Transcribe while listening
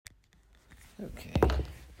Okay.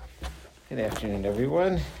 Good afternoon,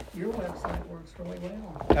 everyone. Your website works really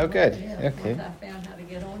well. Oh, good. Yeah, Okay. once I found how to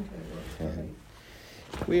get onto it, works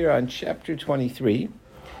great. We are on chapter 23,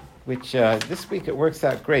 which this week it works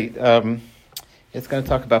out great. It's going to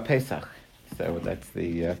talk about Pesach. So that's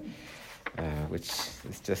the, which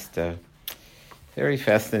is just very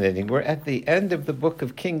fascinating. We're at the end of the book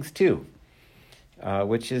of Kings 2,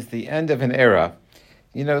 which is the end of an era.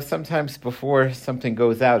 You know, sometimes before something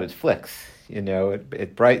goes out, it flicks,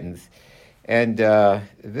 it brightens. And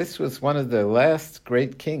this was one of the last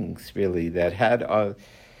great kings, really, that had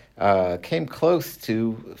came close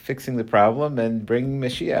to fixing the problem and bringing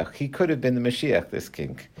Mashiach. He could have been the Mashiach, this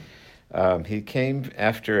king. He came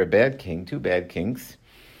after a bad king, two bad kings.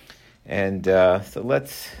 And so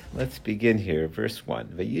let's begin here, verse 1.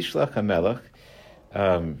 Vayishlach HaMelech.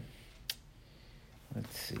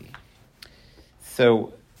 Let's see.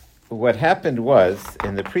 So what happened was,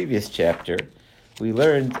 in the previous chapter, we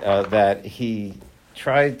learned that he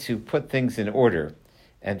tried to put things in order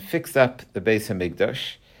and fix up the Beis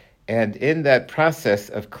HaMikdash. And in that process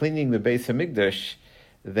of cleaning the Beis HaMikdash,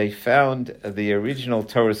 they found the original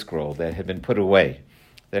Torah scroll that had been put away.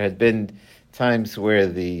 There had been times where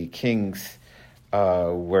the kings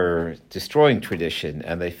were destroying tradition,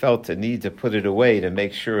 and they felt a need to put it away to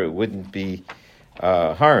make sure it wouldn't be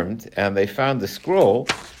harmed. And they found the scroll,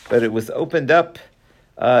 but it was opened up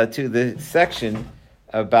to the section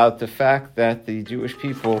about the fact that the Jewish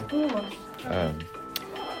people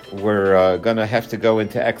were going to have to go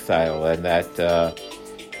into exile, and that the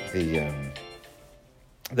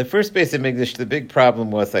first Beis HaMikdash, the big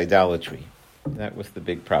problem was idolatry. That was the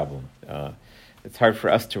big problem. It's hard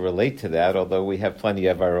for us to relate to that, although we have plenty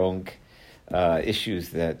of our own issues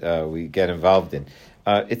that we get involved in.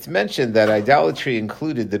 It's mentioned that idolatry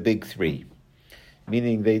included the big three,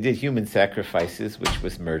 meaning they did human sacrifices, which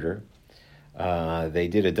was murder. They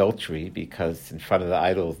did adultery because in front of the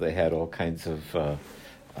idols they had all kinds of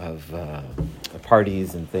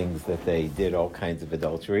parties and things that they did all kinds of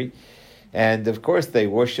adultery. And of course they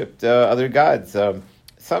worshipped other gods.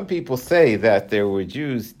 Some people say that there were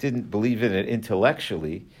Jews didn't believe in it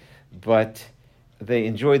intellectually, but they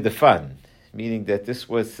enjoyed the fun, meaning that this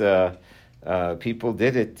was people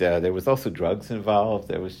did it. There was also drugs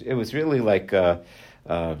involved. It was really like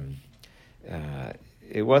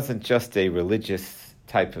it wasn't just a religious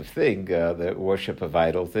type of thing. The worship of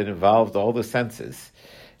idols, it involved all the senses.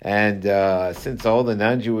 And since all the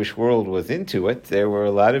non-Jewish world was into it, there were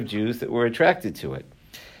a lot of Jews that were attracted to it.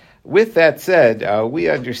 With that said, we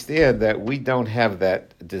understand that we don't have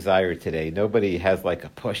that desire today. Nobody has like a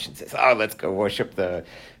push and says, "Oh, let's go worship that's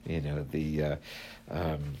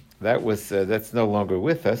no longer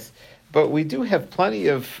with us." But we do have plenty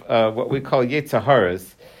of what we call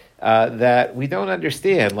Yetzaharas that we don't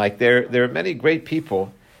understand. Like there are many great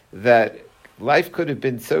people that life could have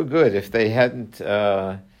been so good if they hadn't,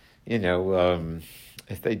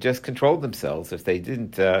 if they just controlled themselves. If they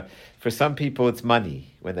didn't, for some people, it's money.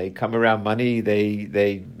 When they come around money,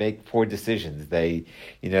 they make poor decisions. They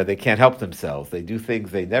can't help themselves. They do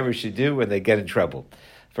things they never should do, and they get in trouble.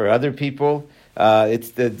 For other people,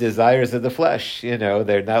 it's the desires of the flesh.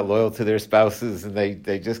 They're not loyal to their spouses, and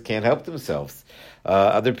they just can't help themselves.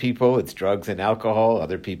 Other people, it's drugs and alcohol.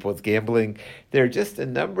 Other people, it's gambling. There are just a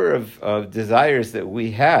number of desires that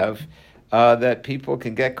we have that people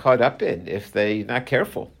can get caught up in if they're not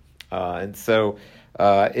careful. And so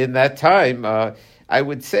in that time, I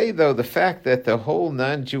would say, though, the fact that the whole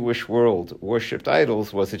non-Jewish world worshipped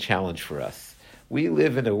idols was a challenge for us. We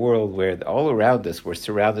live in a world where all around us we're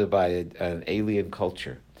surrounded by an alien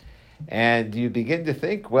culture. And you begin to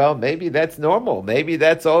think, well, maybe that's normal. Maybe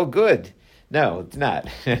that's all good. No, it's not.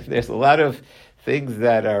 There's a lot of things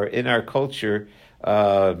that are in our culture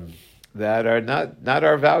that are not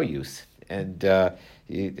our values. And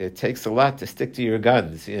it takes a lot to stick to your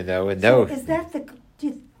guns, and know. So is that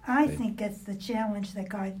I think it's the challenge that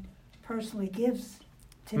God personally gives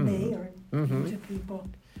to me or to people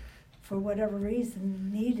for whatever reason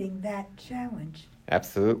needing that challenge.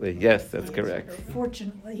 Absolutely. Yes, that's correct.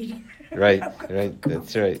 Fortunately. Right,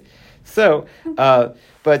 that's right. So,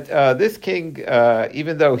 but this king,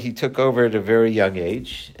 even though he took over at a very young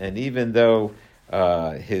age, and even though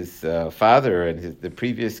his father and the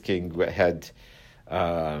previous king had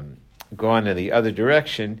gone in the other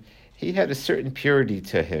direction, he had a certain purity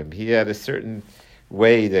to him. He had a certain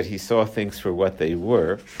way that he saw things for what they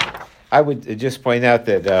were. I would just point out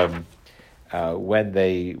that when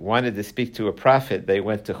they wanted to speak to a prophet, they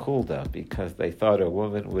went to Huldah because they thought a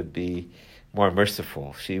woman would be more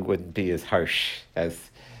merciful. She wouldn't be as harsh as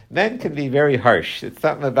Men can be very harsh. It's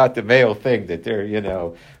something about the male thing that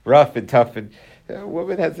they're, rough and tough. And a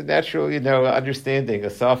woman has a natural, understanding, a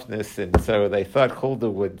softness. And so they thought Huldah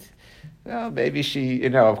would, maybe she,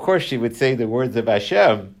 of course she would say the words of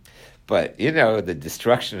Hashem. But, the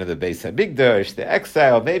destruction of the Beis Hamikdash, the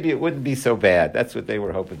exile, maybe it wouldn't be so bad. That's what they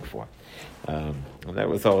were hoping for. And that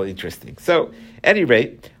was all interesting. So, at any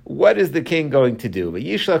rate, what is the king going to do? The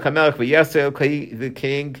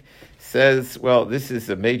king says, well, this is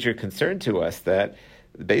a major concern to us, that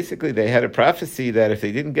basically they had a prophecy that if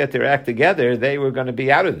they didn't get their act together, they were going to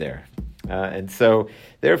be out of there. And so,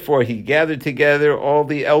 therefore, he gathered together all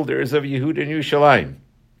the elders of Yehuda and Yerushalayim.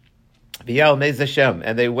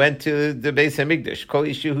 And they went to the Beis Hamikdash, Kol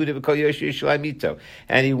Ish Yehuda v'Kol Yosh Yerushalayim ito.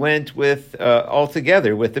 And he went with all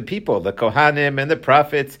together with the people, the Kohanim and the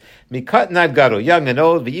prophets, Mikat Nad Gadol, young and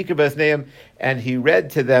old, v'Yikra B'Sneim, and he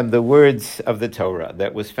read to them the words of the Torah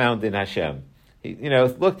that was found in Hashem.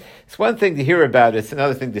 Look, it's one thing to hear about it, it's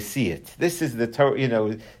another thing to see it. This is the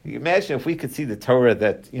Torah, imagine if we could see the Torah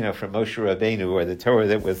that, from Moshe Rabbeinu, or the Torah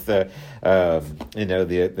that was the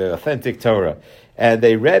authentic Torah. And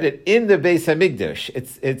they read it in the Beis Hamikdash.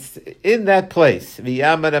 It's in that place. And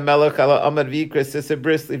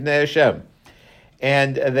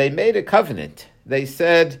they made a covenant. They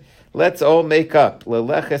said, let's all make up.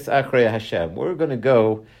 Leleches achrei Hashem. We're going to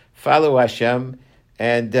go follow Hashem.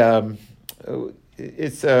 And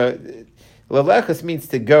it's leleches means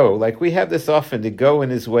to go. Like we have this often, to go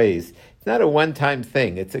in his ways. It's not a one-time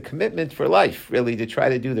thing. It's a commitment for life, really, to try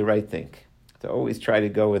to do the right thing. To always try to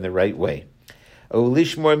go in the right way.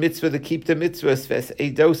 Lishmor mitzvah, to keep the mitzvahs, ves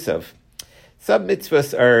eidosav. Some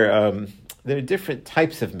mitzvahs are, there are different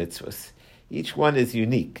types of mitzvahs. Each one is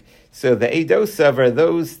unique. So the eidosav are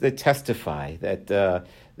those that testify, that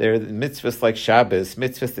they're mitzvahs like Shabbos,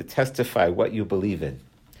 mitzvahs that testify what you believe in.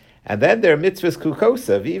 And then there are mitzvahs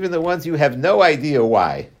kukosav, even the ones you have no idea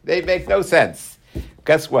why. They make no sense.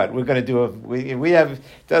 Guess what? We're going to do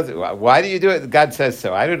why do you do it? God says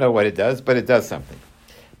so. I don't know what it does, but it does something.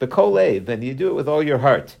 B'kol lev, and you do it with all your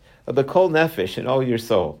heart. B'kol nefesh, and all your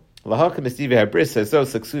soul. And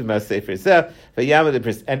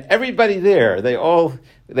everybody there,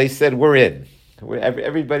 they said, we're in.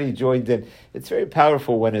 Everybody joined in. It's very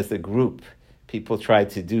powerful when, as a group, people try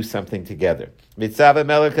to do something together. Mitzvah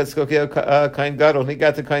melech kohen gadol, he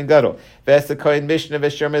got to kohen gadol. V'es kohen mishnah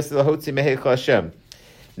v'shermes l'hotzi mehech Hashem.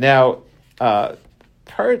 Now, a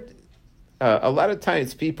lot of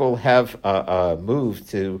times people have a move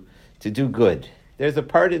to do good. There's a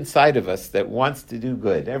part inside of us that wants to do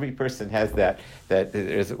good. Every person has that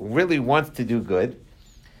really wants to do good.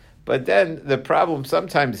 But then the problem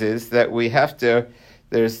sometimes is that you have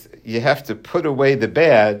to put away the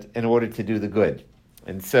bad in order to do the good.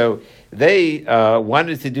 And so they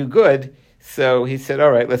wanted to do good, so he said,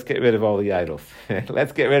 all right, let's get rid of all the idols.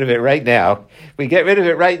 Let's get rid of it right now. If we get rid of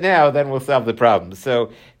it right now, then we'll solve the problem. So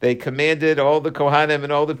they commanded all the Kohanim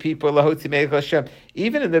and all the people, Lahotzi Me'ech Hashem.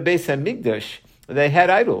 Even in the Beis HaMikdash, they had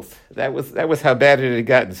idols. That was how bad it had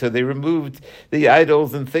gotten. So they removed the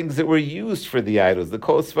idols and things that were used for the idols. The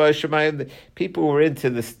Kol Sva Shemayim, people were into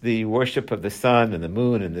the worship of the sun and the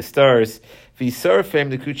moon and the stars. V'yisarfem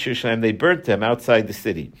l'kudsher Shalem, they burnt them outside the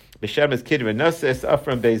city. B'shamas Kidva Nases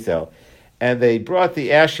Afram Bezel. And they brought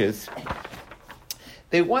the ashes.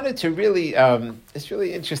 They wanted to really, it's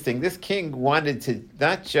really interesting. This king wanted to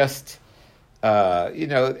not just, one, you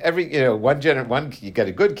got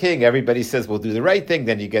a good king, everybody says, we'll do the right thing,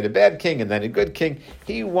 then you get a bad king, and then a good king.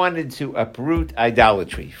 He wanted to uproot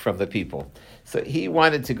idolatry from the people. So he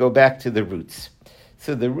wanted to go back to the roots.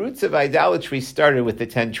 So the roots of idolatry started with the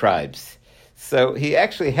 10 tribes. So he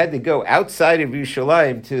actually had to go outside of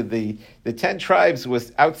Yerushalayim to the 10 tribes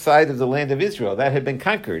was outside of the land of Israel. That had been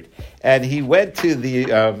conquered. And he went to the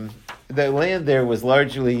land there was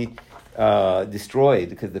largely destroyed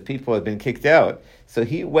because the people had been kicked out. So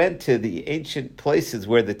he went to the ancient places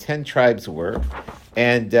where the 10 tribes were,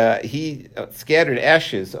 and he scattered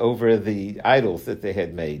ashes over the idols that they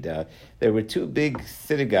had made. There were 2 big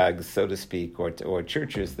synagogues, so to speak, or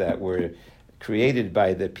churches that were created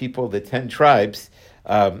by the people, the 10 tribes.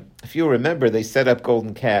 If you remember, they set up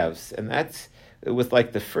golden calves, and it was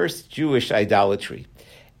like the first Jewish idolatry.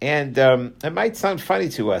 And it might sound funny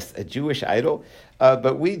to us, a Jewish idol,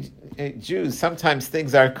 but we Jews, sometimes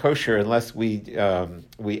things aren't kosher unless we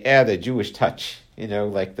add a Jewish touch.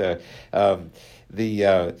 Like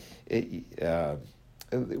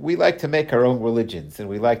we like to make our own religions, and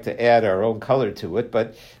we like to add our own color to it.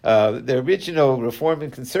 But the original Reform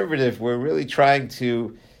and Conservative were really trying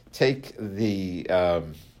to take the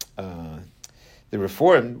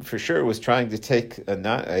Reform, for sure, was trying to take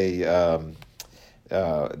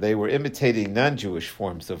they were imitating non-Jewish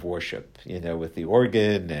forms of worship, with the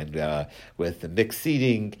organ and with the mixed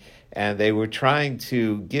seating, and they were trying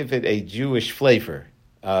to give it a Jewish flavor.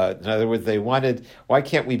 In other words, they wanted, why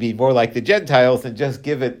can't we be more like the Gentiles and just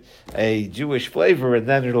give it a Jewish flavor and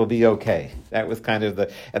then it'll be okay? That was kind of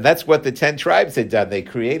and that's what the 10 tribes had done. They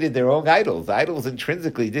created their own idols. Idols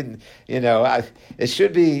intrinsically didn't, it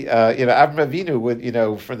should be, Avraham Avinu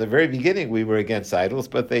would, from the very beginning we were against idols,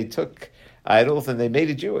 but they took idols and they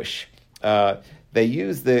made it Jewish. They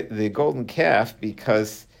used the golden calf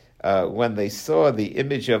because when they saw the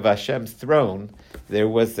image of Hashem's throne, there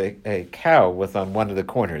was a cow was on one of the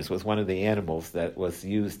corners, was one of the animals that was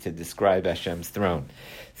used to describe Hashem's throne.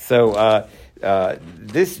 So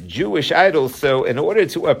this Jewish idol, so in order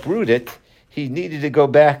to uproot it, he needed to go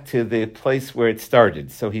back to the place where it started.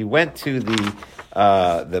 So he went to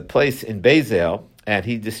the place in Bezel, and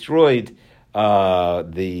he destroyed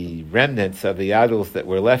the remnants of the idols that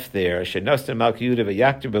were left there, where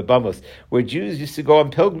Jews used to go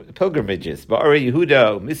on pilgrimages, Ba'ara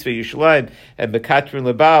Yehuda, Misveh Yerushalayim, and Mekatrin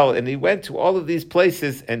Lebal, and he went to all of these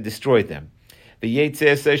places and destroyed them. And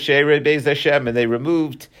they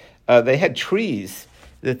removed, they had trees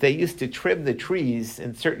that they used to trim the trees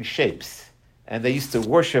in certain shapes. And they used to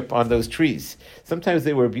worship on those trees. Sometimes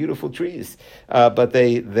they were beautiful trees, but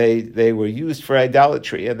they were used for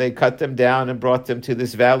idolatry. And they cut them down and brought them to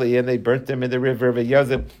this valley, and they burnt them in the river of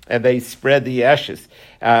Yazim, and they spread the ashes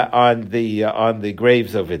on the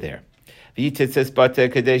graves over there. Now,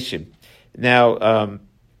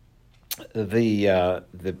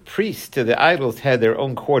 the priests to the idols had their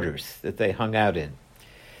own quarters that they hung out in.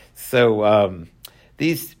 So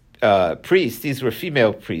these priests, these were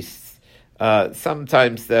female priests.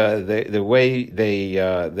 Sometimes the way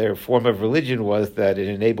their form of religion was that it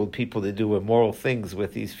enabled people to do immoral things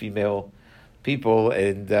with these female people,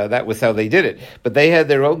 and that was how they did it. But they had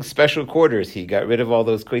their own special quarters. He got rid of all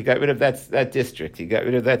those. He got rid of that district. He got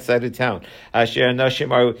rid of that side of town. Asher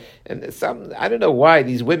Nashim are, and some, I don't know why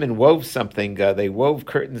these women wove something. They wove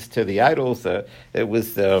curtains to the idols. It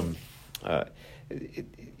was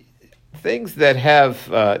things that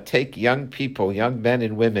have take young people, young men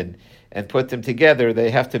and women, and put them together.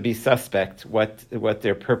 They have to be suspect what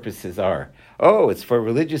their purposes are. Oh, it's for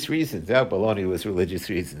religious reasons. Oh, baloney was religious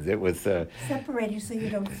reasons. It was separating so you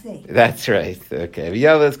don't see. That's right. Okay.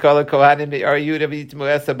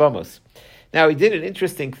 Now he did an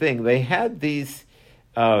interesting thing. They had these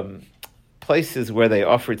places where they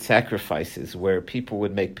offered sacrifices, where people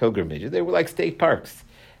would make pilgrimages. They were like state parks,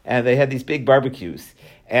 and they had these big barbecues.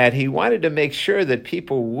 And he wanted to make sure that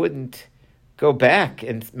people wouldn't go back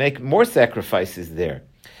and make more sacrifices there.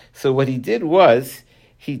 So what he did was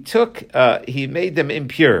he made them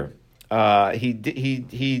impure. He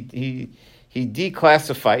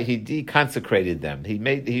declassified, he deconsecrated them.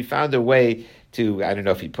 He found a way to, I don't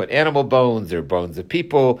know if he put animal bones or bones of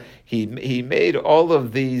people. He made all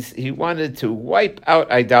of these. He wanted to wipe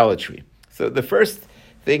out idolatry. So the first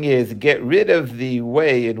thing is get rid of the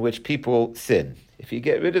way in which people sin. If you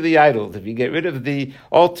get rid of the idols, if you get rid of the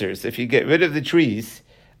altars, if you get rid of the trees,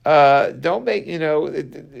 don't make,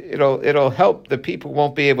 it'll help. The people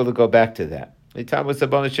won't be able to go back to that. He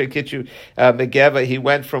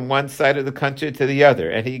went from one side of the country to the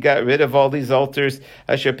other, and he got rid of all these altars.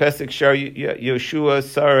 Asher Pesach Shar Yoshua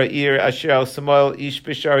Sarah Ir Asher Al Samuel Ish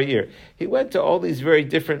Bishar Ir. He went to all these very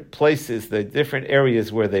different places, the different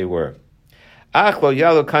areas where they were.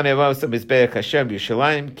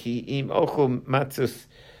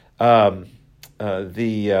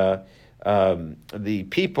 The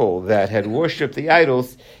people that had worshipped the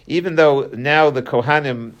idols, even though now the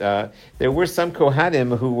Kohanim, there were some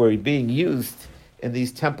Kohanim who were being used in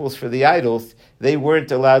these temples for the idols, they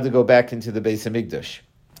weren't allowed to go back into the Beis Hamikdash.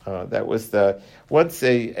 That was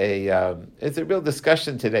it's a real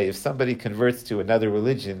discussion today. If somebody converts to another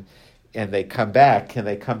religion, and they come back, can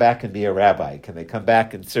they come back and be a rabbi? Can they come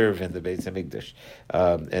back and serve in the Beis Hamikdash?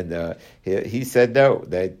 He said no,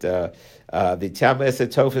 that the Tamas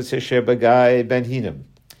Atofas Hisher Bagai Ben Hinnom.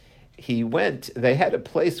 He went, they had a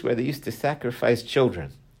place where they used to sacrifice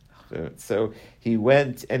children. So he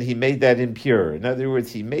went and he made that impure. In other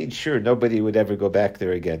words, he made sure nobody would ever go back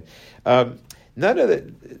there again. None of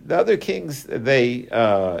the other kings, they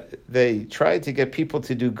tried to get people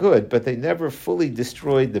to do good, but they never fully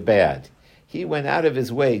destroyed the bad. He went out of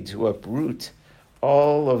his way to uproot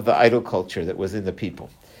all of the idol culture that was in the people.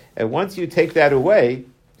 And once you take that away,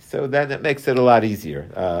 so then it makes it a lot easier.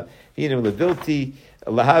 Levilti,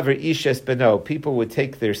 lahaver ishes beno, people would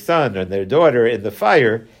take their son or their daughter in the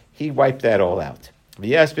fire. He wiped that all out.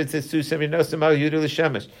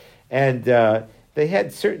 And they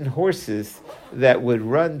had certain horses that would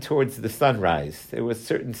run towards the sunrise. There was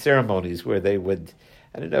certain ceremonies where they would,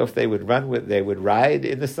 I don't know if they would they would ride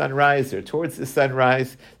in the sunrise or towards the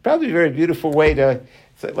sunrise. Probably a very beautiful way to,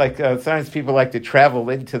 sometimes people like to travel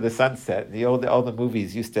into the sunset. All the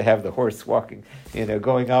movies used to have the horse walking,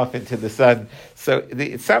 going off into the sun. So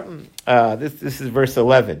this is verse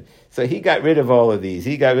 11. So he got rid of all of these.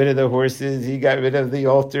 He got rid of the horses. He got rid of the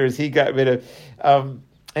altars. He got rid of,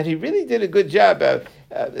 and he really did a good job.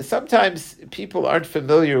 Sometimes people aren't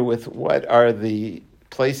familiar with what are the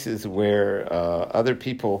places where other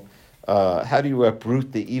people, how do you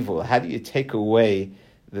uproot the evil? How do you take away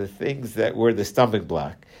the things that were the stumbling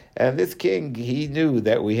block? And this king, he knew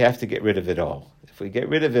that we have to get rid of it all. If we get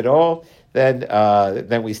rid of it all, then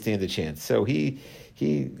we stand a chance. So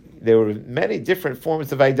there were many different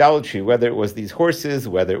forms of idolatry, whether it was these horses,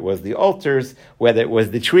 whether it was the altars, whether it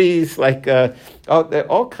was the trees,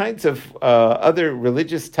 all kinds of other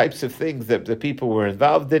religious types of things that the people were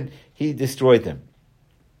involved in. He destroyed them.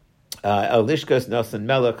 Elishkas Nelson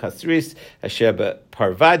Melech Hasris Hasheba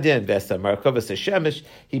Parvadin Vesa Markovas Hashemish.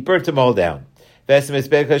 He burnt them all down. Now,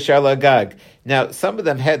 some of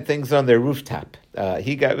them had things on their rooftop.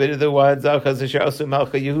 He got rid of the ones, and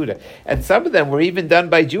some of them were even done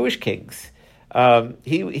by Jewish kings.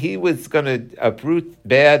 He was going to uproot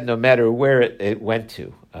bad no matter where it went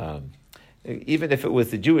to, even if it was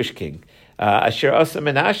the Jewish king. Asher Asa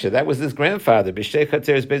Menashe, that was his grandfather, B'shtei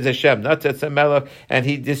Chatzeres Beis Hashem, Natatz HaMelech, and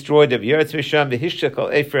he destroyed him. Yeretz Misham,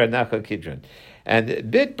 V'hishtakal Efer Anachal Kidron. And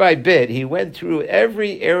bit by bit, he went through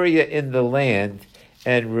every area in the land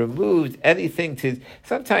and removed anything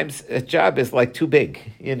sometimes a job is too big,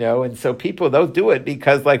 and so people don't do it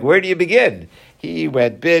because where do you begin? He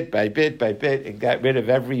went bit by bit by bit and got rid of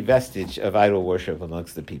every vestige of idol worship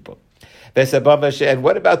amongst the people. And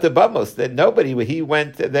what about the Bamos? That he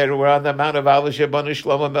went, that were on the Mount of Olives,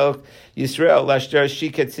 Shlomo Melech Yisrael, Lashtar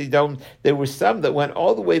Shiket Sidon. There were some that went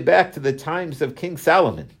all the way back to the times of King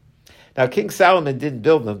Solomon. Now, King Solomon didn't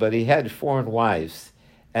build them, but he had foreign wives.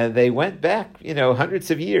 And they went back, hundreds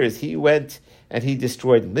of years. He went and he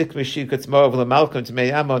destroyed them. Now,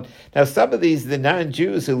 some of these, the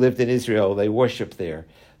non-Jews who lived in Israel, they worshiped there.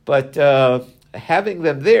 But having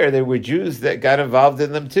them there were Jews that got involved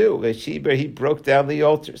in them too. He broke down the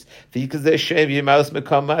altars. And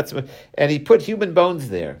he put human bones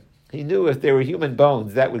there. He knew if there were human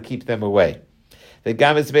bones, that would keep them away. The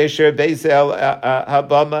Gamis Beisher Bezel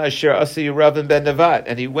Habama Asher Asa Yeravam ben Nevat,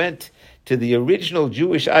 and he went to the original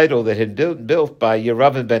Jewish idol that had been built by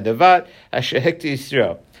Yeravam ben Nevat, Asher Hekti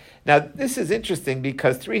Yisrael. Now this is interesting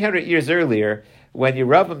because 300 years earlier, when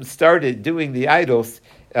Yeravam started doing the idols,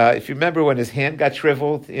 if you remember when his hand got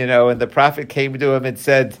shriveled, and the prophet came to him and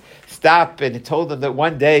said, "Stop," and he told him that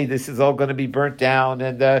one day this is all going to be burnt down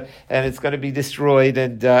and it's going to be destroyed.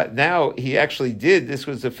 And now he actually did. This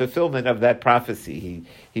was a fulfillment of that prophecy.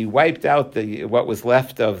 He wiped out what was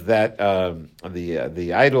left of that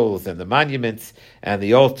the idols and the monuments and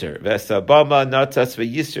the altar. Vesabama natas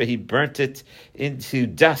v'yisra. He burnt it into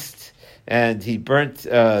dust, and he burnt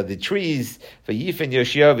the trees. V'yifin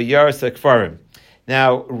Yoshia v'yaras hakfarim.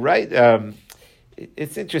 Now,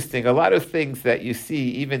 it's interesting. A lot of things that you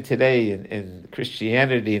see even today in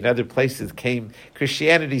Christianity and other places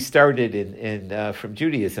Christianity started from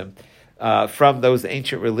Judaism, from those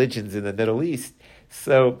ancient religions in the Middle East.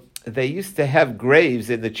 So they used to have graves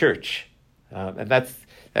in the church, and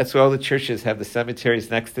that's where all the churches have the cemeteries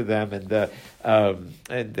next to them, and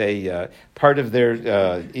they part of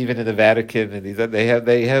their even in the Vatican and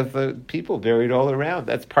they have people buried all around.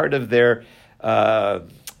 That's part of their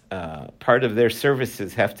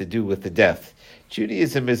services have to do with the death.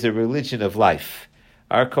 Judaism is a religion of life.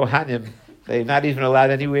 Our Kohanim, they're not even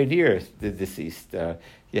allowed anywhere near the deceased.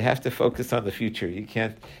 You have to focus on the future. You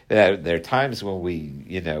can't. There are times when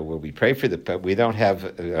we pray for but we don't have.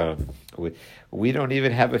 We don't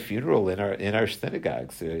even have a funeral in our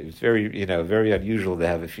synagogues. It's very unusual to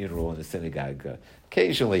have a funeral in a synagogue.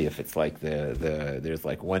 Occasionally, if it's there's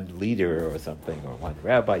one leader or something or one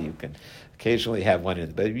rabbi, you can occasionally have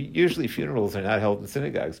one. But usually funerals are not held in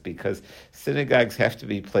synagogues because synagogues have to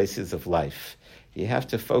be places of life. You have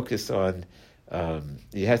to focus on.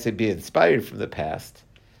 You have to be inspired from the past,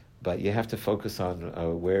 but you have to focus on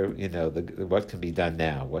where what can be done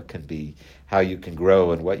now, what can be, how you can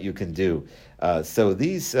grow, and what you can do. So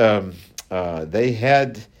these they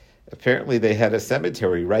had. Apparently, they had a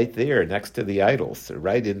cemetery right there next to the idols,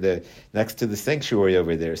 right next to the sanctuary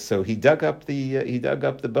over there. So he dug up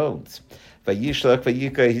the bones. Vayishlach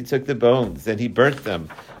vayika, he took the bones and he burnt them.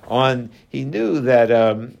 He knew that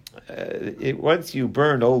once you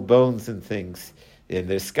burn old bones and things, in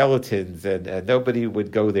their skeletons, and nobody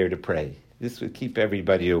would go there to pray. This would keep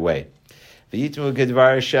everybody away. And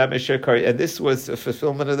this was a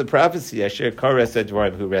fulfillment of the prophecy, Asher Kores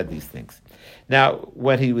Advarim, who read these things. Now,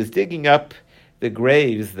 when he was digging up the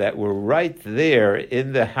graves that were right there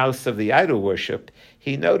in the house of the idol worship,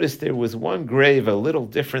 he noticed there was one grave a little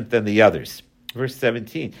different than the others. Verse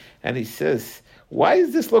 17, and he says, why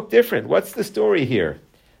does this look different? What's the story here?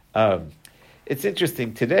 It's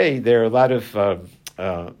interesting. Today, there are a lot of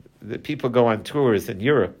the people go on tours in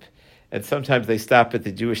Europe, and sometimes they stop at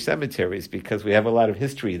the Jewish cemeteries because we have a lot of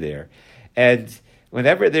history there. And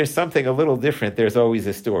whenever there's something a little different, there's always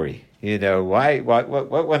a story.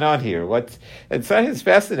 What went on here? And science is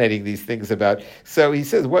fascinating these things about. So he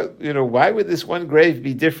says, why would this one grave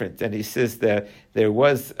be different? And he says that there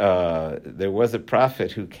was a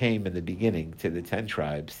prophet who came in the beginning to the 10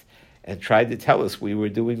 tribes and tried to tell us we were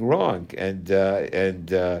doing wrong. And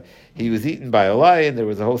he was eaten by a lion. There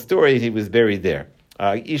was a whole story. He was buried there.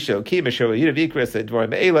 And he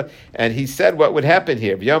said what would happen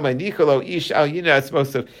here.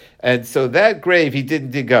 And so that grave he didn't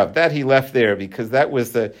dig up. That he left there because that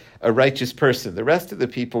was a righteous person. The rest of the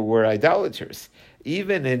people were idolaters.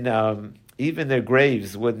 Even their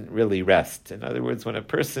graves wouldn't really rest. In other words, when a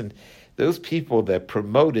person, those people that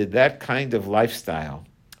promoted that kind of lifestyle,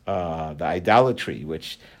 the idolatry,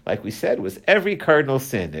 which, like we said, was every cardinal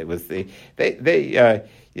sin. It was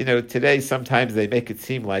today sometimes they make it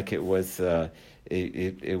seem like it was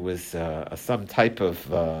some type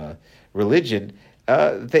of religion.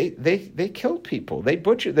 They killed people. They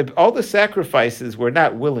butchered all the sacrifices were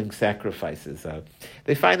not willing sacrifices.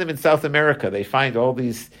 They find them in South America. They find all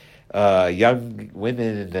these young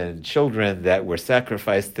women and children that were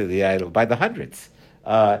sacrificed to the idol by the hundreds.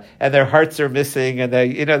 And their hearts are missing, and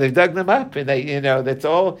they've dug them up, and that's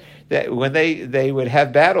all that when they would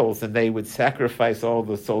have battles and they would sacrifice all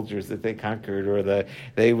the soldiers that they conquered, or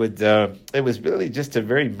it was really just a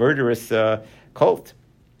very murderous cult.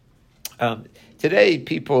 Today,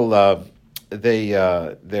 people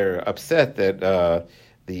they're upset that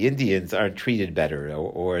the Indians aren't treated better,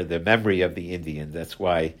 or the memory of the Indians. That's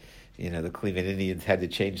why. The Cleveland Indians had to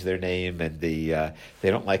change their name, and they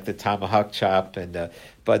don't like the tomahawk chop, and there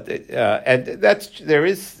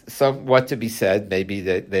is somewhat to be said. Maybe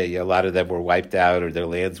that a lot of them were wiped out or their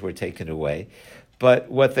lands were taken away, but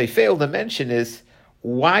what they fail to mention is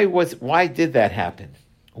why did that happen?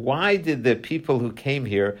 Why did the people who came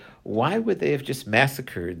here? Why would they have just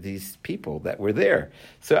massacred these people that were there?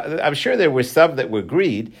 So I'm sure there were some that were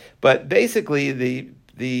greed, but basically the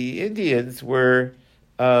Indians were.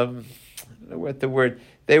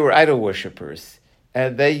 They were idol worshippers,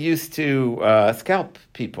 and they used to scalp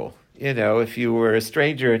people. If you were a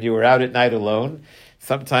stranger and you were out at night alone,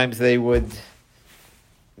 sometimes they would,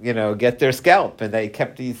 get their scalp, and they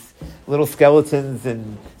kept these little skeletons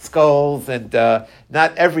and skulls, and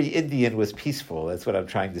not every Indian was peaceful. That's what I'm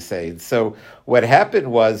trying to say. And so what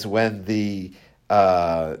happened was when the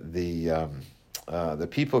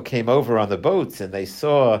people came over on the boats and they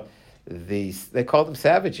saw they called them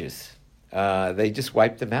savages. They just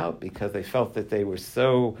wiped them out because they felt that they were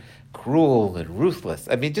so cruel and ruthless.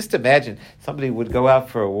 I mean, just imagine somebody would go out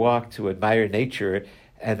for a walk to admire nature,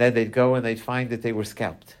 and then they'd go and they'd find that they were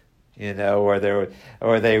scalped, or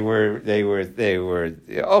they were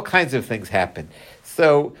all kinds of things happen.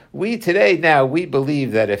 So we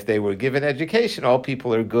believe that if they were given education, all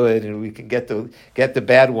people are good, and we can get the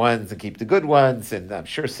bad ones and keep the good ones. And I'm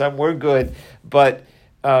sure some were good, but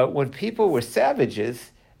when people were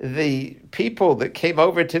savages, the people that came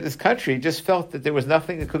over to this country just felt that there was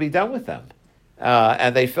nothing that could be done with them.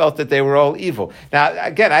 And they felt that they were all evil. Now,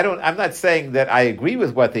 again, I'm not saying that I agree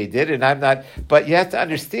with what they did, but you have to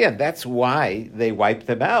understand that's why they wiped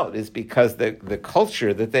them out, is because the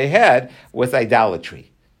culture that they had was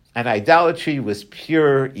idolatry. And idolatry was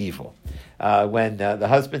pure evil. When the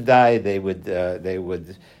husband died, they would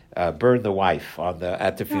burn the wife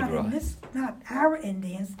at the funeral. Not our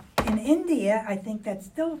Indians. In India, I think that's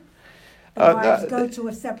still the wives go to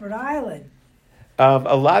a separate island.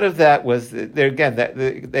 A lot of that was there again.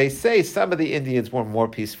 They say some of the Indians were more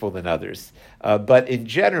peaceful than others, but in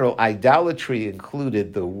general, idolatry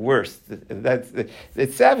included the worst.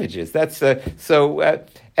 It's savages.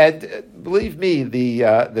 And believe me,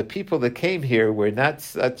 the people that came here were not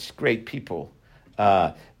such great people.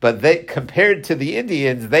 But they, compared to the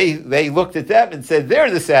Indians, they looked at them and said,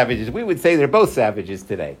 they're the savages. We would say they're both savages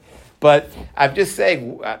today. But I'm just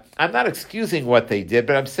saying, I'm not excusing what they did,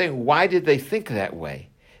 but I'm saying, why did they think that way?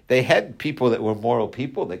 They had people that were moral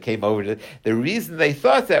people that came over. The reason they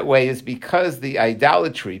thought that way is because the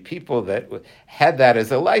idolatry, people that had that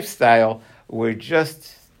as a lifestyle, were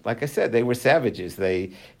just, like I said, they were savages.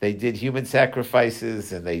 They did human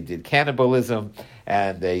sacrifices, and they did cannibalism,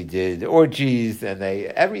 and they did orgies, and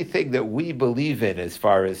everything that we believe in as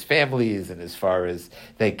far as families, and as far as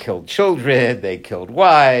they killed children, they killed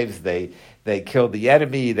wives, they killed the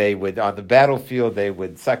enemy. They would, on the battlefield, they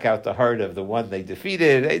would suck out the heart of the one they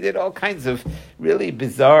defeated. They did all kinds of really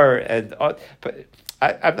bizarre but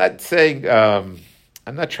I'm not saying.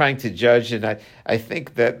 I'm not trying to judge, and I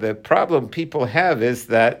think that the problem people have is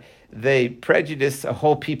that they prejudice a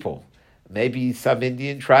whole people. Maybe some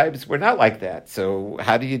Indian tribes were not like that. So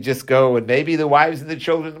how do you just go, and maybe the wives and the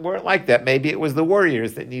children weren't like that. Maybe it was the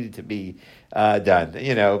warriors that needed to be done,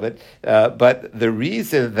 But the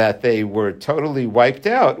reason that they were totally wiped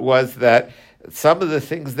out was that some of the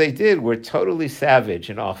things they did were totally savage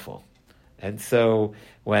and awful. And so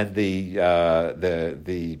when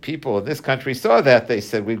the people in this country saw that, they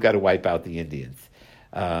said, we've got to wipe out the Indians.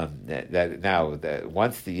 Once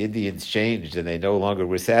the Indians changed and they no longer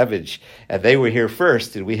were savage, and they were here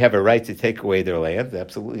first, did we have a right to take away their land?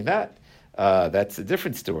 Absolutely not. That's a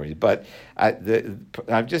different story. But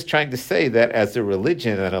I'm just trying to say that as a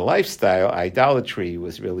religion and a lifestyle, idolatry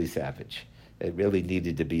was really savage. It really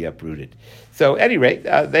needed to be uprooted. So, at any rate,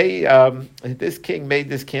 this king made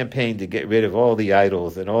this campaign to get rid of all the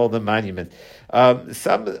idols and all the monuments.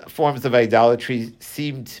 Some forms of idolatry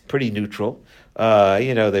seemed pretty neutral.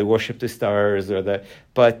 They worshiped the stars,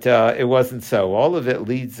 but it wasn't so. All of it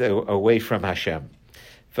leads away from Hashem.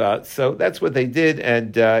 So that's what they did,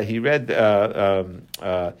 and he read.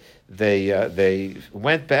 They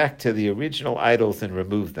went back to the original idols and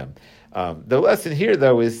removed them. The lesson here,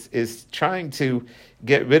 though, is trying to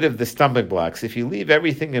get rid of the stumbling blocks. If you leave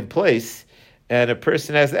everything in place and a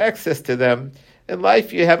person has access to them, in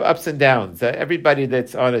life you have ups and downs. Everybody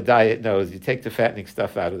that's on a diet knows you take the fattening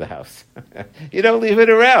stuff out of the house. You don't leave it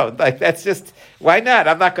around. That's just, why not?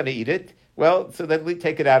 I'm not going to eat it. Well, so then we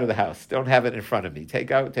take it out of the house. Don't have it in front of me. Take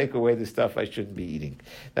away the stuff I shouldn't be eating.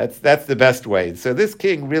 That's the best way. So this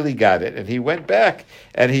king really got it, and he went back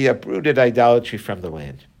and he uprooted idolatry from the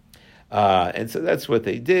land. And so that's what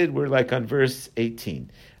they did. We're on verse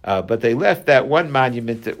 18. But they left that one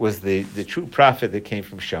monument that was the true prophet that came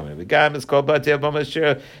from Shomrim. The Gam is called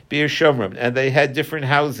Batei Bir Shomrim. And they had different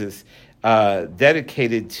houses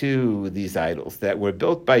dedicated to these idols that were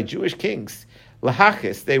built by Jewish kings.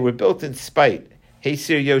 Lahachis, they were built in spite.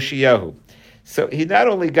 Hesir Yoshiyahu. So he not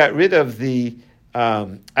only got rid of the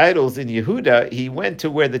idols in Yehuda, he went to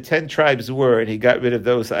where the 10 tribes were, and he got rid of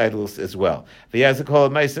those idols as well. He did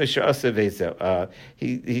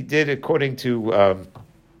according to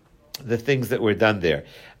the things that were done there.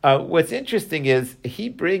 What's interesting is he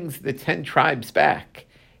brings the 10 tribes back.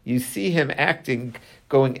 You see him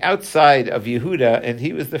going outside of Yehuda, and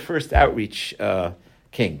he was the first outreach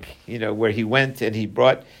king, where he went and he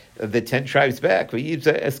brought the 10 tribes back. And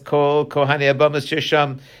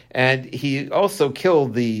he also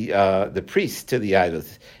killed the priests to the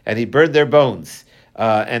idols, and he burned their bones.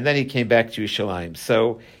 And then he came back to Yerushalayim.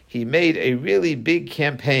 So he made a really big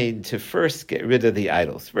campaign to first get rid of the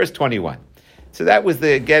idols. Verse 21. So that was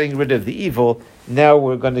the getting rid of the evil. Now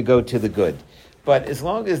we're going to go to the good. But as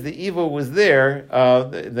long as the evil was there,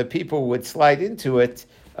 the people would slide into it,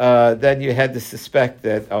 then you had to suspect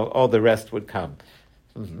that all the rest would come.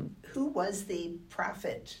 Mm-hmm. Who was the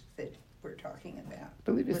prophet that we're talking about? I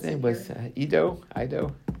believe his name was Ido. I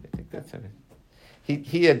think that's it.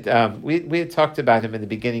 He had we had talked about him in the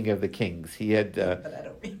beginning of the Kings. He had but I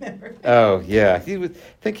don't remember. Oh yeah, I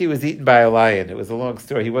think he was eaten by a lion. It was a long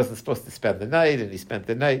story. He wasn't supposed to spend the night, and he spent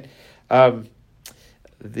the night.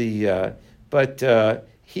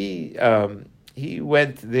 He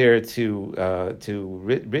went there to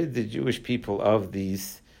rid the Jewish people of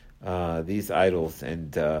these idols,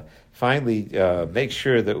 and finally make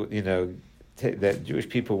sure that that Jewish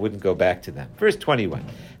people wouldn't go back to them. Verse 21.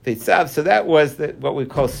 So that was what we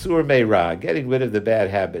call sur meira, getting rid of the bad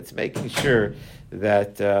habits, making sure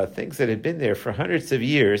that things that had been there for hundreds of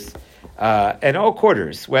years, and all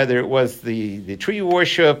quarters, whether it was the tree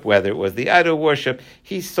worship, whether it was the idol worship,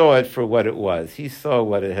 he saw it for what it was. He saw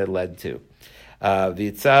what it had led to. In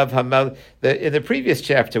the previous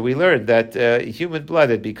chapter, we learned that human blood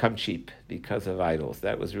had become cheap because of idols.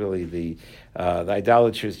 That was really the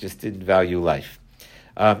idolaters just didn't value life.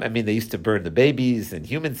 They used to burn the babies and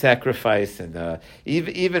human sacrifice, and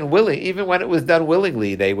even when it was done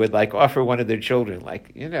willingly, they would offer one of their children.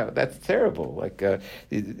 That's terrible.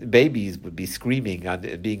 Babies would be screaming on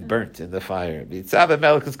being burnt in the fire.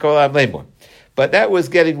 But that was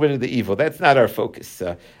getting rid of the evil. That's not our focus.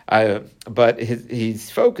 But his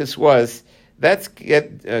focus was that's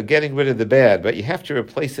getting rid of the bad, but you have to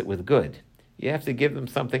replace it with good. You have to give them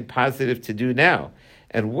something positive to do now.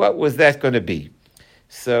 And what was that going to be?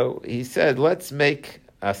 So he said, let's make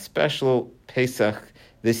a special Pesach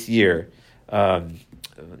this year, one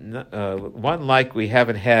like we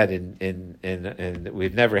haven't had in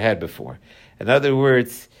we've never had before. In other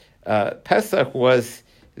words, Pesach was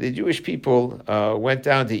the Jewish people went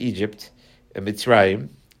down to Egypt, Mitzrayim,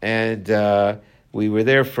 and we were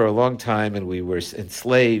there for a long time, and we were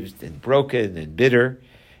enslaved and broken and bitter.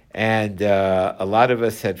 And a lot of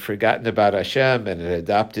us had forgotten about Hashem and had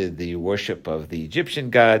adopted the worship of the Egyptian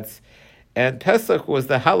gods. And Pesach was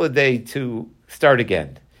the holiday to start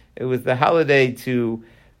again. It was the holiday to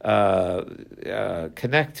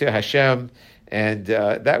connect to Hashem. And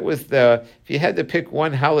that was if you had to pick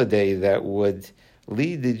one holiday that would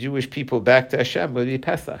lead the Jewish people back to Hashem, it would be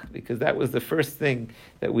Pesach, because that was the first thing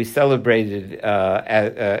that we celebrated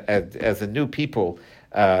as a new people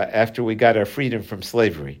after we got our freedom from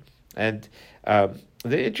slavery. And the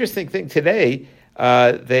interesting thing today,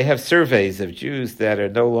 they have surveys of Jews that are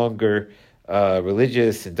no longer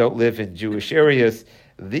religious and don't live in Jewish areas.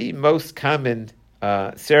 The most common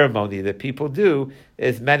ceremony that people do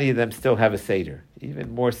is many of them still have a Seder,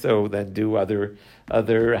 even more so than do other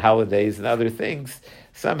holidays and other things.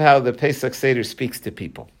 Somehow the Pesach Seder speaks to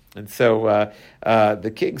people. And so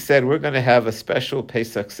the king said, we're going to have a special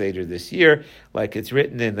Pesach Seder this year, like it's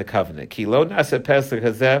written in the covenant. Ki lo nasa Pesach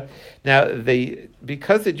hazeh. Now,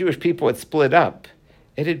 because the Jewish people had split up,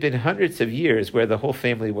 it had been hundreds of years where the whole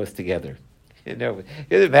family was together. You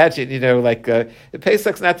imagine, the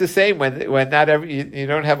Pesach's not the same when not you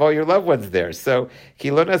don't have all your loved ones there. So,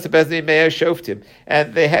 and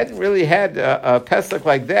they hadn't really had a Pesach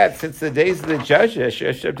like that since the days of the judges,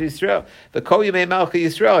 Israel, the Kol Yemei Malcha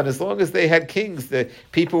Yisrael, and as long as they had kings, the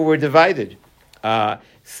people were divided.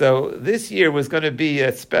 So this year was going to be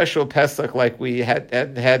a special Pesach like we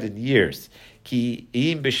hadn't had in years. Ki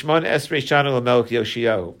im b'shmon esrei shana l'melech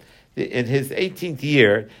Yoshiyahu. In his 18th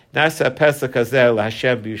year, Nasa Pesach Hazel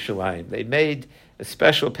Hashem Yerushalayim. They made a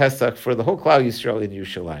special Pesach for the whole Klal Yisrael in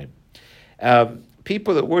Yerushalayim.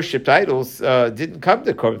 People that worshipped idols didn't come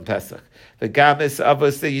to Korban Pesach. The Gamis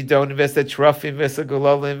Avos that you don't invest at Trufim, invest at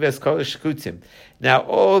Golola, invest Kolish Shkutim. Now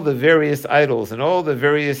all the various idols and all the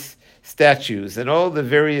various statues and all the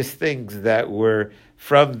various things that were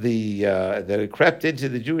from that had crept into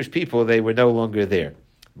the Jewish people, they were no longer there.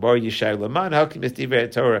 Bar Yishai Laman,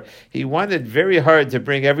 Torah. He wanted very hard to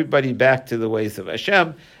bring everybody back to the ways of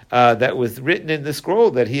Hashem that was written in the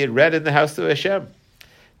scroll that he had read in the house of Hashem.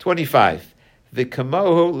 25. The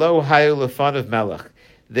Kamohu Lo Hayu Lefan of Melech.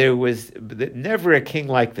 There was never a king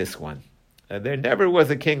like this one. There never was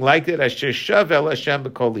a king like it. Asher Shav El Hashem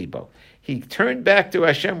B'Kol Libo. He turned back to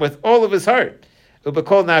Hashem with all of his heart.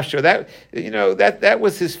 Ubakol Nafsho. That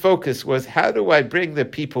was his focus, was how do I bring the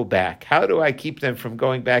people back? How do I keep them from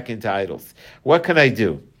going back into idols? What can I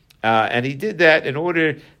do? And he did that in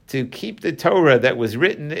order to keep the Torah that was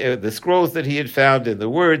written, the scrolls that he had found, and the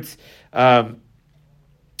words. Kakol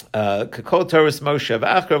Torah Moshe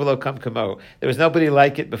v'achar v'lo kam kamo. There was nobody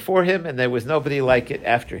like it before him, and there was nobody like it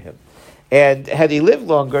after him. And had he lived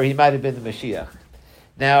longer, he might have been the Mashiach.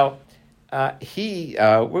 Now,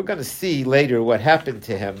 we're going to see later what happened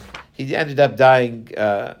to him. He ended up dying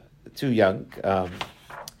too young.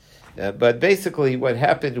 But basically what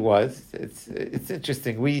happened was, it's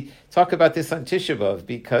interesting. We talk about this on Tisha B'Av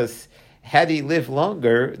because had he lived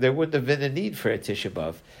longer, there wouldn't have been a need for a Tisha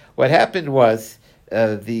B'Av. What happened was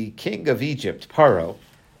the king of Egypt, Paro,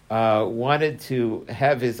 wanted to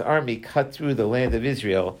have his army cut through the land of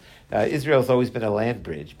Israel. Israel's always been a land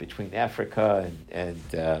bridge between Africa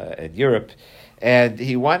and Europe, and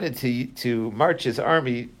he wanted to march his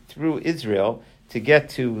army through Israel to get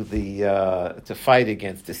to to fight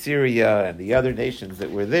against Assyria and the other nations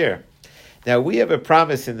that were there. Now we have a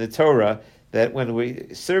promise in the Torah that when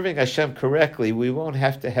we're serving Hashem correctly, we won't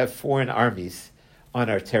have to have foreign armies on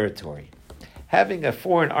our territory. Having a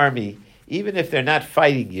foreign army, even if they're not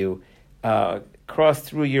fighting you, cross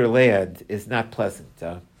through your land is not pleasant.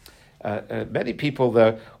 Many people,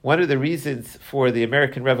 one of the reasons for the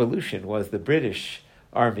American Revolution was the British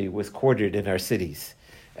army was quartered in our cities.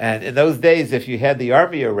 And in those days, if you had the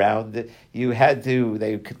army around,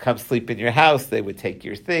 they could come sleep in your house, they would take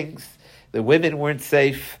your things, the women weren't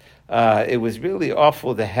safe. It was really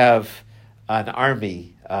awful to have an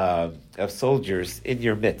army of soldiers in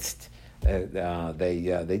your midst.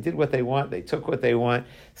 They did what they want, they took what they want.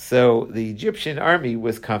 So the Egyptian army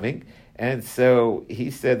was coming, and so he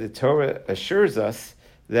said the Torah assures us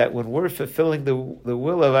that when we're fulfilling the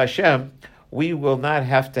will of Hashem, we will not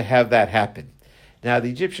have to have that happen. Now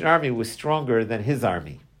the Egyptian army was stronger than his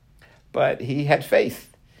army, but he had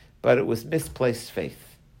faith. but it was misplaced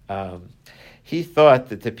faith. He thought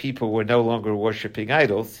that the people were no longer worshiping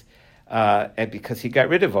idols, and because he got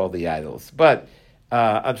rid of all the idols. But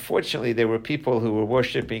unfortunately, there were people who were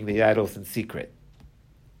worshiping the idols in secret.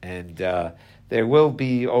 And there will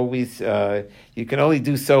be always, you can only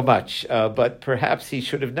do so much, but perhaps he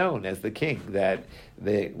should have known as the king that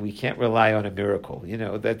we can't rely on a miracle.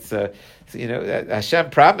 Hashem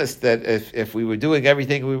promised that if we were doing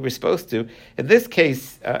everything we were supposed to, in this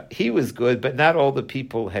case, he was good, but not all the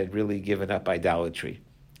people had really given up idolatry.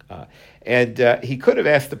 And he could have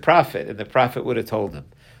asked the prophet, and the prophet would have told him.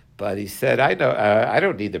 But he said, I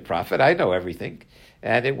don't need the prophet, I know everything.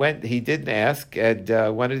 And he didn't ask, and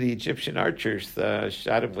one of the Egyptian archers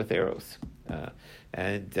shot him with arrows.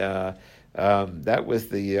 That was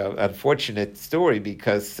the unfortunate story,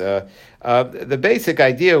 because the basic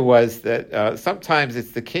idea was that sometimes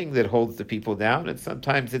it's the king that holds the people down, and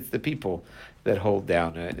sometimes it's the people that hold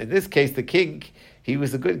down. In this case, the king, he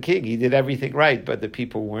was a good king. He did everything right, but the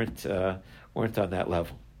people weren't on that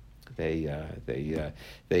level. They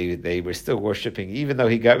were still worshiping, even though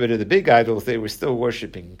he got rid of the big idols, they were still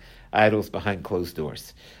worshiping idols behind closed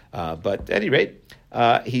doors. But at any rate,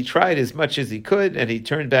 he tried as much as he could, and he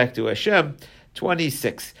turned back to Hashem.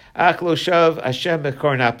 26. Achlo Hashem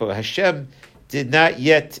mekornapo. Hashem did not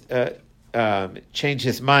yet change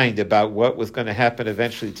his mind about what was going to happen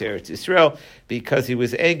eventually to Eretz Yisrael, because he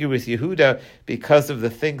was angry with Yehuda because of the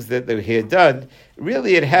things that he had done.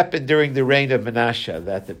 Really, it happened during the reign of Manasseh,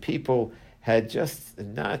 that the people had just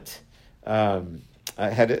not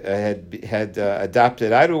had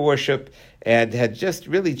adopted idol worship and had just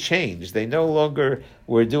really changed. They no longer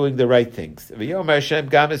were doing the right things. And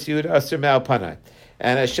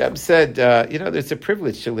Hashem said, there's a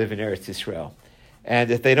privilege to live in Eretz Yisrael.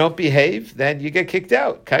 And if they don't behave, then you get kicked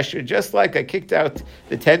out. Kasher, just like I kicked out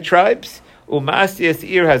the 10 tribes, Umasias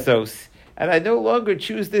ir hazos, and I no longer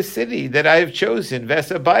choose this city that I have chosen,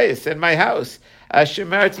 Vesabayas, and my house.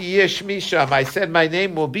 Ashemarti yesh misham, I said my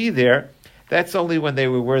name will be there. That's only when they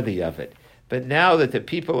were worthy of it. But now that the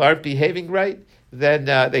people aren't behaving right, then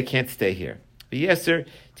they can't stay here. V'yeser,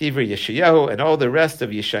 Divrei Yeshayahu, and all the rest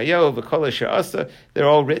of Yeshayahu, V'kol asher asa, they're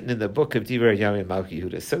all written in the book of Divrei Yamim Malki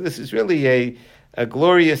Yehuda. So this is really a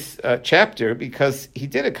glorious chapter, because he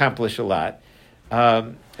did accomplish a lot.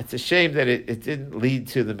 It's a shame that it didn't lead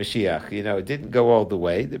to the Mashiach. It didn't go all the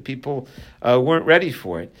way. The people weren't ready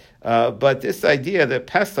for it. But this idea that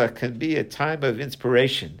Pesach can be a time of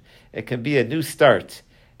inspiration, it can be a new start.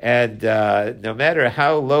 And no matter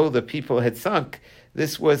how low the people had sunk,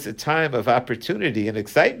 this was a time of opportunity and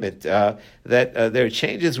excitement, that their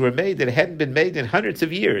changes were made that hadn't been made in hundreds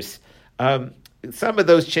of years. Some of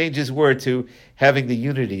those changes were to having the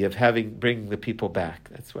unity of bringing the people back.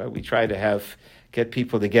 That's why we try to get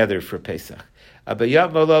people together for Pesach.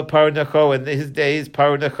 Abayam Molo Paro Nacho, in his days,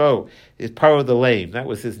 Paro Nacho is Paro the Lame. That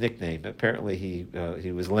was his nickname. Apparently he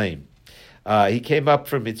was lame. He came up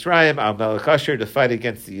from Mitzrayim, Al Melech Asher, to fight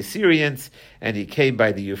against the Assyrians, and he came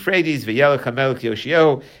by the Euphrates, V'yalech HaMelech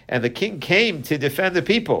Yoshio, and the king came to defend the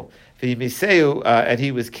people. And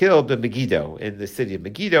he was killed in Megiddo, in the city of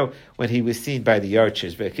Megiddo, when he was seen by the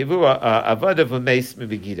archers. And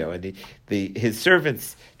his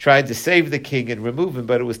servants tried to save the king and remove him,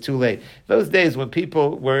 but it was too late. Those days when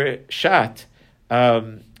people were shot,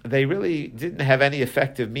 they really didn't have any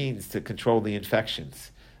effective means to control the infections.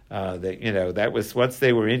 That was, once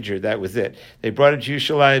they were injured, that was it. They brought him to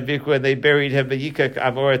Yerushalayim, and they buried him.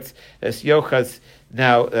 Amoritz es Yochaz.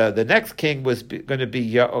 Now, the next king was going to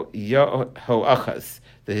be Yehoachaz,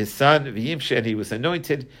 his son, V'yimshe, and he was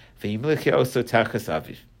anointed. V'yimlich also tachas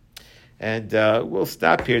aviv. And we'll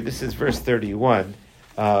stop here. This is verse 31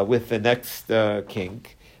 with the next king.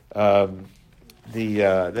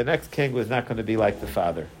 The next king was not going to be like the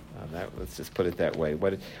father. Let's just put it that way.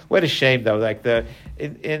 What a shame, though. Like on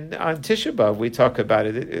Tisha B'av, we talk about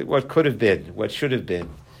it. What could have been, what should have been,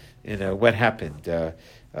 what happened.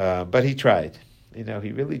 But he tried. He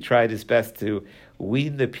really tried his best to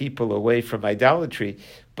wean the people away from idolatry.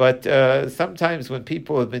 But sometimes when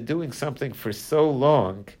people have been doing something for so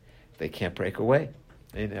long, they can't break away.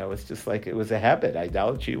 It's just like it was a habit.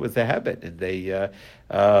 Idolatry was a habit, and a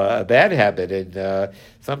bad habit. And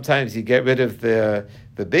sometimes you get rid of the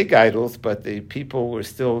big idols, but the people were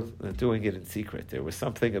still doing it in secret. There was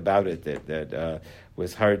something about it that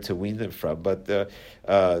was hard to wean them from. But the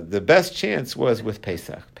best chance was with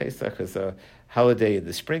Pesach. Pesach is a holiday in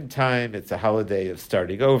the springtime. It's a holiday of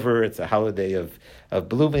starting over. It's a holiday of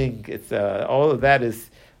blooming. It's all of that is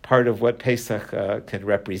part of what Pesach can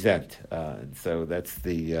represent. And so that's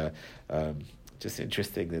the just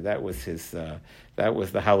interesting that was his that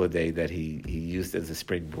was the holiday that he used as a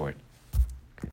springboard.